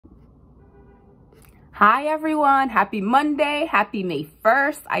Hi everyone, happy Monday, happy May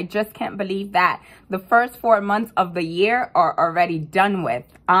 1st. I just can't believe that the first 4 months of the year are already done with.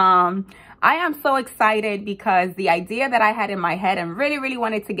 I am so excited because the idea that I had in my head and really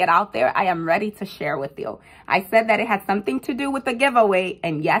wanted to get out there, I am ready to share with you. I said that it had something to do with the giveaway,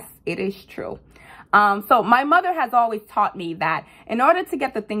 and yes, it is true. So my mother has always taught me that in order to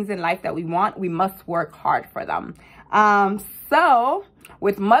get the things in life that we want, we must work hard for them. So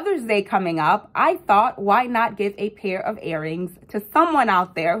with Mother's Day coming up, I thought, why not give a pair of earrings to someone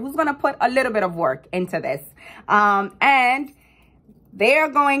out there who's going to put a little bit of work into this. And they're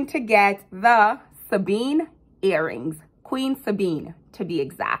going to get the Sabine earrings, Queen Sabine to be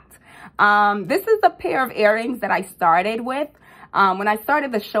exact. This is the pair of earrings that I started with when I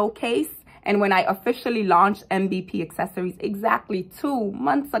started the showcase. And when I officially launched MBPaccessories exactly 2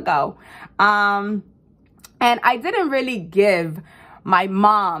 months ago. And I didn't really give my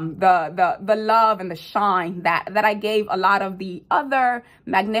mom the love and the shine that I gave a lot of the other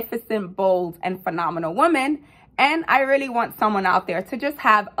magnificent, bold, and phenomenal women. And I really want someone out there to just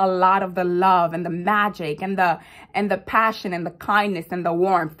have a lot of the love and the magic and the passion and the kindness and the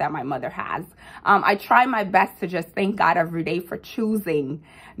warmth that my mother has. I try my best to just thank God every day for choosing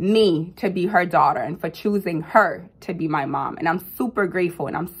me to be her daughter and for choosing her to be my mom. And I'm super grateful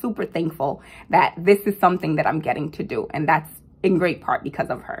and I'm super thankful that this is something that I'm getting to do. And that's in great part because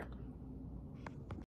of her.